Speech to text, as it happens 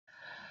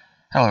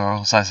Hello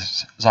all,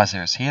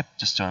 Zyzerus here,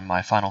 just doing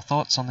my final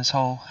thoughts on this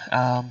whole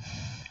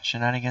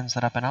shenanigans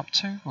that I've been up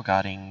to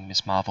regarding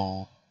Miss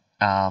Marvel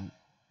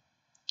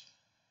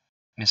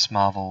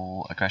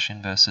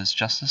Aggression versus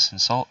Justice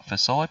for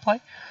solo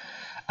play.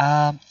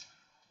 I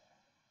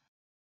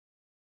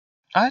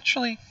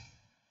actually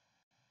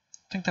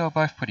think they were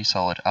both pretty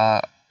solid.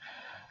 The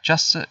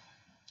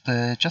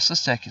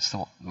Justice deck is the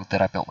one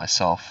that I built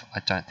myself. I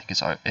don't think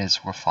it's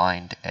as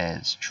refined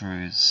as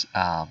Drew's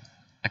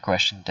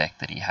Aggression deck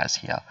that he has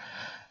here,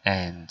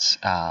 and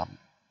I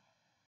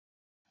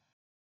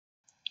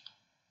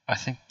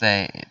think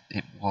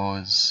it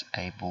was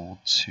able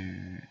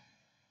to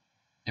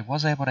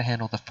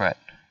handle the threat.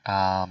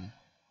 I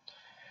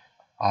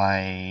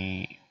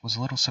was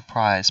a little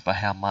surprised by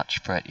how much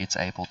threat it's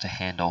able to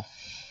handle,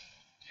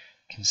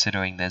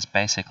 considering there's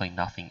basically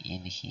nothing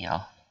in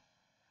here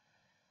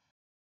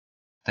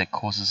that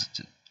causes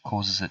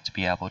it to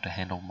be able to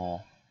handle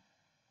more,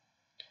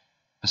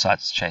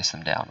 besides chase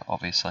them down,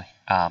 obviously.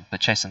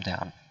 But chase them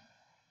down,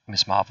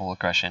 Miss Marvel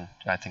Aggression,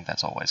 I think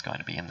that's always going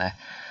to be in there.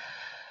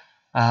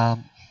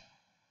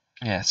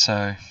 Yeah,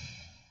 so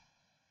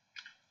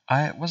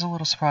I was a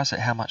little surprised at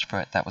how much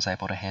threat that was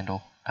able to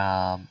handle.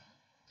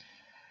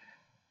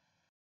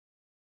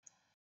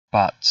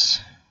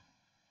 But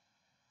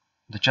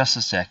the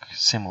Justice deck,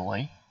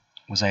 similarly,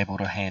 was able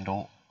to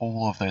handle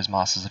all of those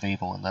Masters of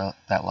Evil in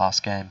that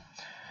last game.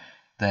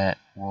 That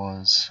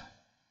was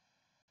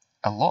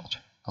a lot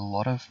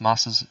of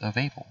Masters of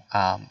Evil.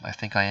 I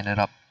think I ended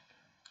up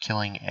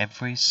killing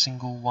every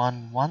single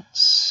one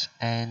once,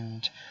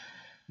 and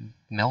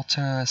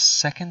Melter a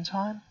second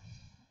time.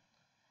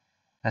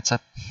 That's a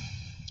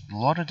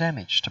lot of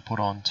damage to put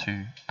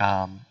onto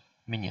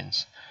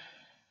minions,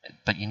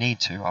 but you need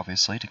to,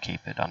 obviously, to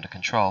keep it under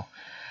control.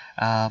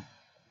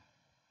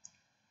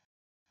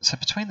 So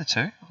between the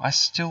two, I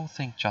still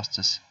think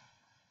Justice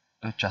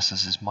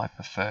is my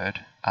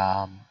preferred.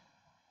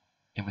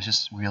 It was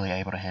just really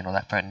able to handle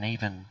that threat, and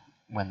even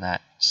when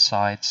that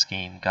side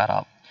scheme got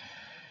up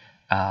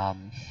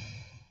on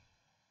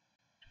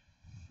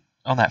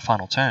that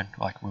final turn,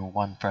 like we were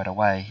one threat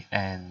away,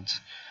 and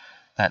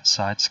that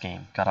side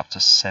scheme got up to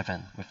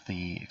 7 with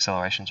the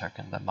acceleration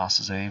token, the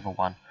Masters of Evil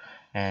one,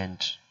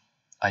 and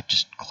I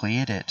just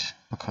cleared it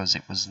because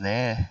it was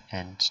there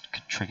and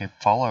could trigger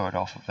follow it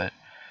off of it.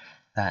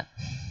 That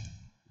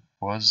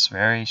was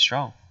very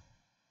strong.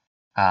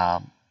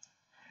 And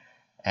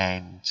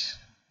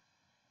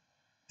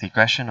the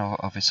Aggression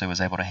obviously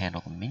was able to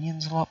handle the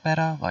minions a lot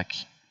better. Like,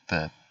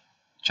 the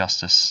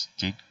Justice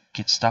did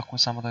get stuck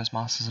with some of those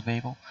Masters of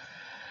Evil.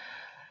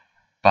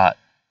 But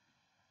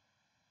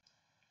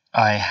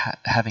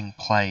having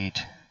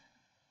played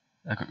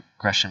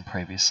Aggression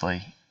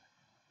previously,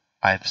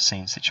 I've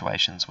seen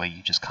situations where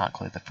you just can't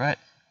clear the threat.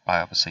 I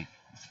obviously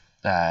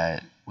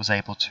was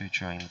able to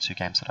during the 2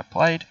 games that I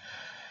played.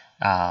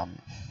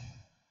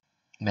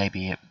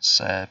 Maybe it's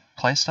a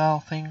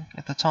playstyle thing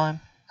at the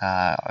time.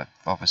 I've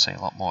obviously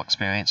a lot more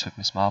experience with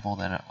Miss Marvel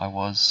than I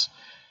was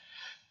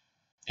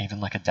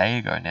even like a day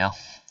ago now.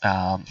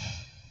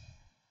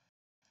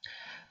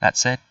 That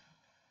said,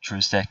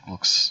 Drew's deck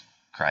looks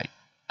great.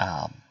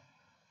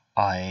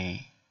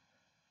 I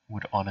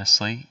would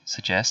honestly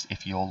suggest,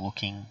 if you're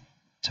looking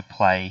to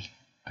play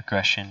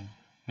Aggression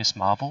Miss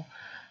Marvel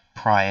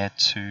prior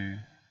to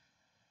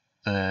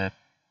the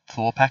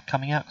Thor pack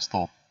coming out, because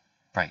Thor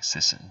breaks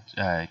this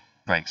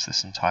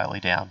entirely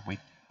down. We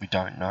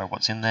don't know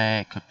what's in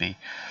there. It could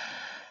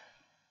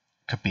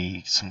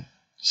be some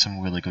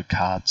really good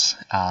cards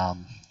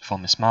for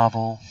Miss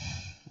Marvel.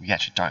 We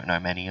actually don't know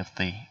many of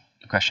the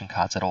Aggression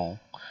cards at all,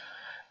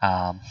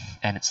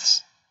 and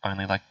it's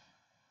only like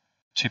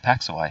 2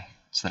 packs away.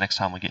 It's the next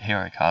time we get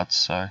hero cards,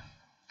 so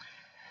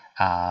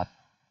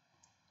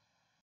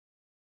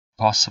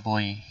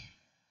possibly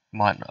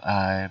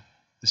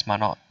this might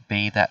not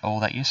be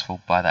all that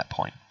useful by that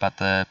point. But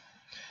at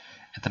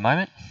the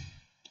moment,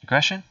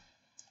 Aggression,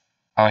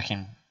 I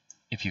reckon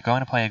if you're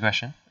going to play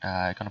Aggression,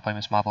 going to play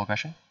Miss Marvel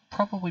Aggression,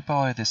 probably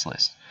borrow this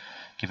list.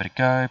 Give it a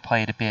go,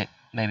 play it a bit,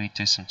 maybe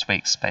do some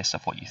tweaks based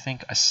off what you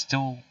think. I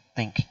still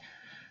think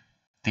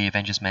the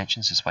Avengers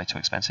Mansions is way too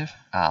expensive.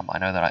 I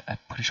know that I'm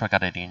pretty sure I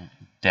got it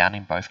down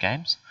in both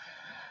games,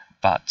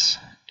 but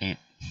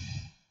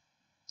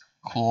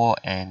Claw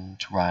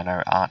and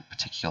Rhino aren't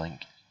particularly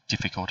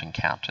difficult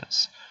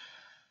encounters.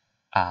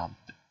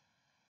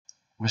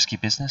 Risky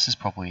Business is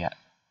probably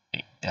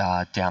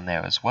down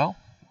there as well,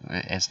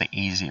 as the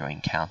easier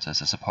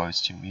encounters as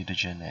opposed to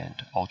Mutagen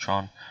and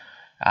Ultron.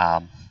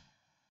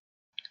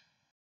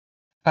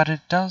 But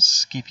it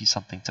does give you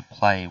something to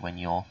play when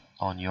you're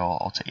on your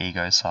alter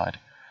ego side,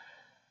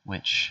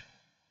 which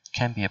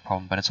can be a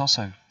problem, but it's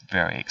also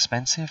very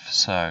expensive,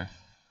 so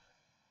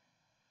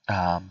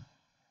and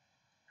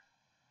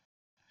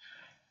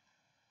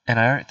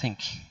I don't think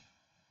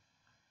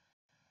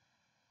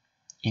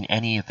in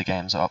any of the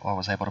games I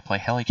was able to play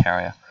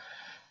Helicarrier,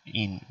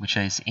 which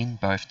is in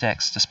both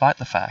decks, despite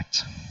the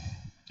fact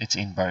it's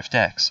in both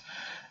decks,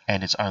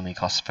 and it's only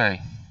cost 3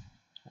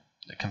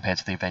 compared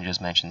to the Avengers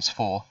Mansions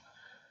 4.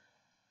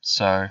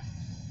 So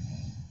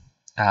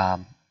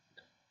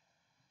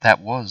that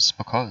was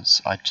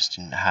because I just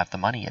didn't have the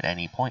money at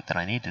any point that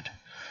I needed.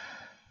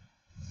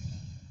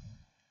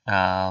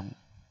 I'm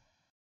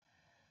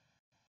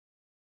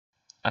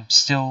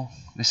still,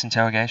 this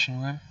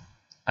interrogation room,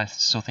 I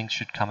still think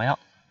should come out.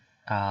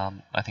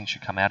 I think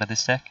should come out of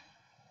this deck.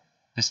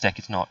 This deck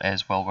is not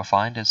as well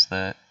refined as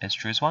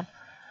Drew's one.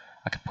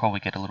 I could probably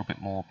get a little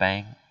bit more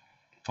bang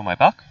for my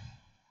buck.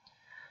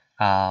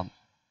 And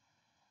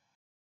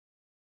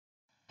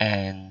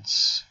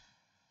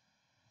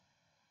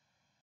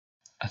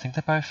I think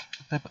they're both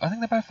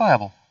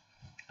viable.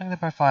 I think they're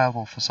both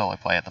viable for solo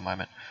play at the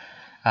moment.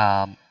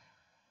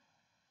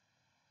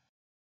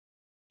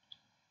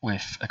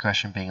 With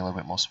Aggression being a little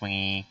bit more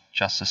swingy,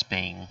 Justice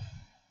being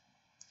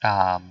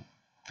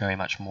very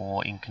much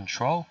more in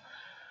control.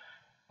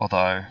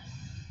 Although,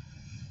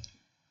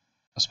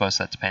 I suppose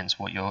that depends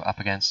what you're up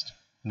against.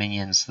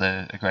 Minions,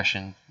 the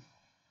aggression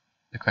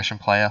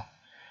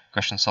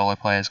solo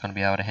player is going to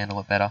be able to handle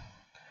it better.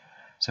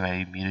 So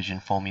maybe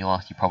Mutagen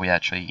Formula,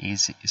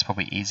 is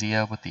probably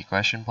easier with the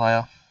aggression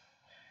player.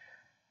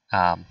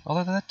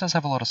 Although that does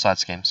have a lot of side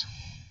schemes.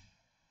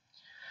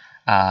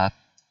 Yeah,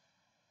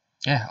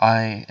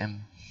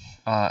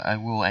 I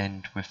will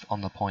end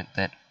on the point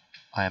that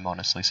I am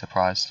honestly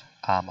surprised.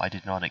 I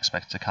did not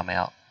expect to come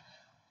out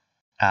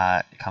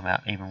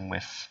even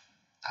with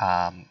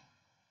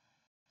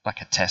like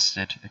a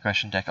tested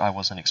aggression deck. I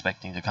wasn't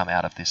expecting to come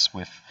out of this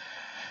with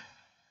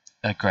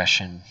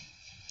aggression,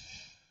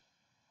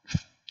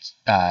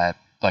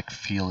 like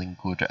feeling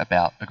good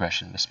about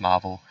aggression Miss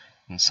Marvel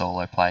in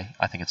solo play.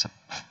 I think it's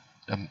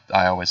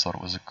I always thought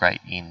it was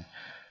great in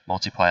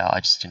multiplayer. I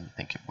just didn't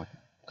think it would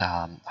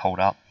hold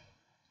up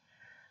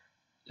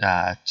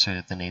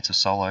to the needs of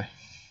solo,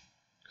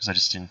 because I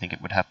just didn't think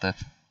it would have the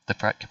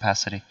threat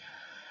capacity.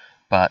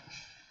 But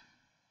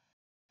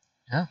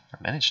yeah, I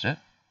managed it.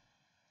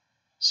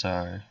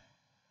 So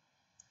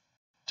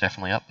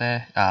definitely up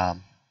there.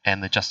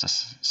 And the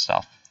Justice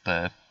stuff,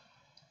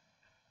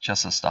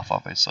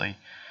 obviously,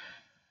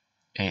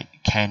 it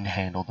can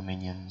handle the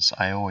minions.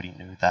 I already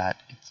knew that.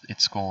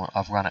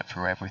 I've run it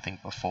through everything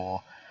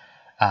before.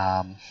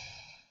 I'm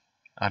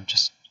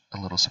just a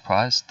little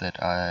surprised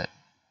that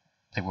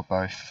they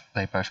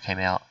both came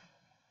out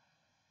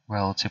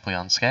relatively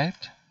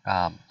unscathed.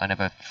 I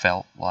never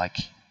felt like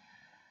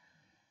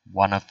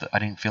I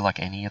didn't feel like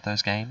any of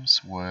those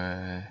games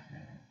were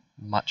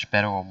much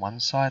better on one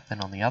side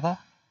than on the other.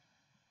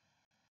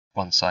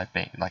 One side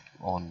being like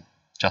on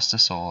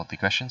Justice or the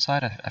aggression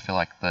side. I feel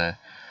like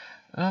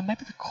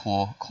maybe the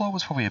Claw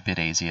was probably a bit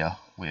easier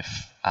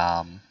with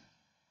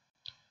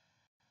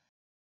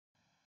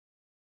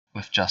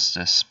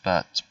Justice,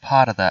 but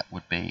part of that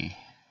would be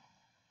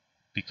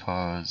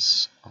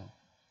because I'm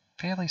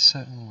fairly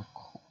certain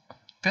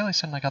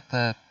I got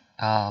the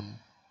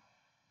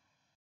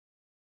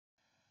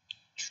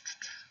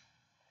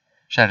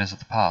Shadows of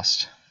the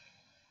Past.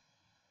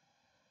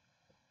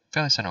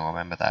 Fairly certain I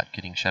remember that,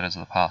 getting Shadows of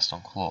the Past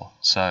on Claw.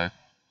 So,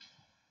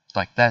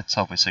 like, that's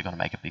obviously going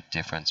to make a big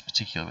difference,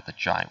 particularly with the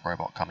giant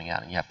robot coming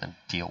out and you have to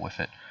deal with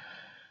it.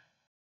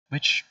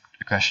 Which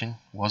Aggression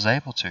was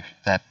able to.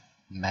 That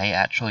may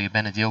actually have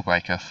been a deal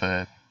breaker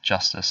for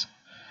Justice.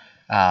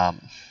 But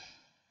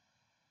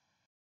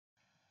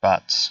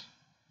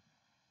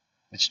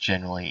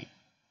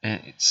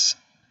it's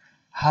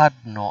hard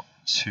not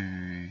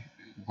to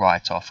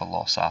write off a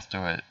loss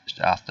after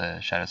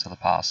Shadows of the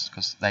Past,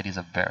 because that is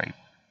a very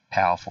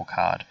powerful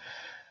card.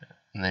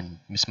 And then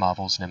Miss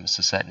Marvel's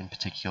Nemesis set in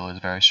particular is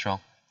very strong.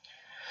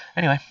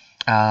 Anyway,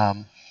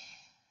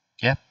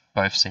 yeah,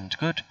 both seemed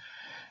good.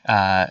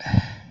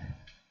 The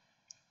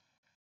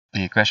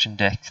aggression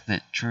deck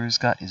that Drew's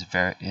got is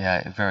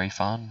very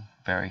fun,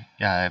 very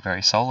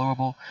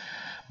soloable.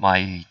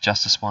 My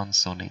Justice one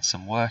still needs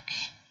some work,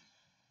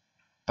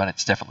 but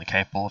it's definitely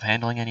capable of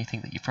handling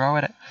anything that you throw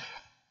at it.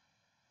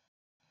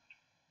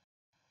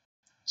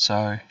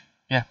 So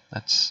yeah,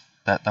 that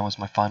was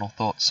my final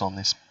thoughts on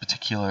this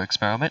particular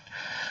experiment.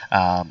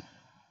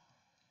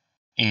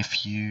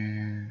 If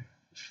you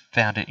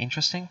found it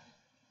interesting,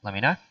 let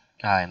me know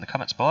in the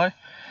comments below.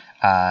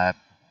 I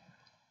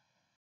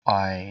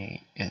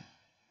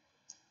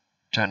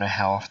don't know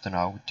how often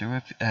I would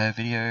do a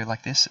video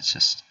like this.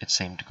 It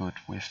seemed good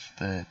with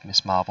the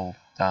Miss Marvel,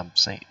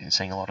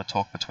 seeing a lot of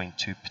talk between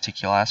two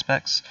particular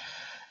aspects,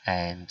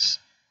 and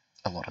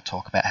a lot of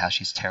talk about how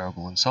she's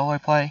terrible in solo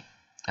play,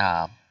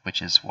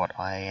 which is what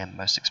I am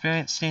most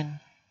experienced in.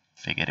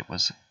 Figured it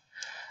was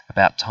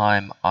about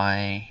time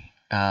I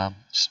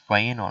just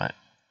weigh in on it.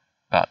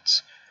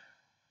 But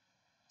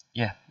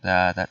yeah,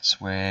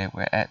 that's where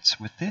we're at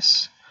with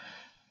this.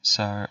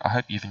 So I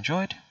hope you've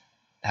enjoyed.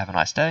 Have a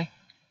nice day,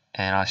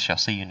 and I shall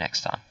see you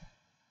next time.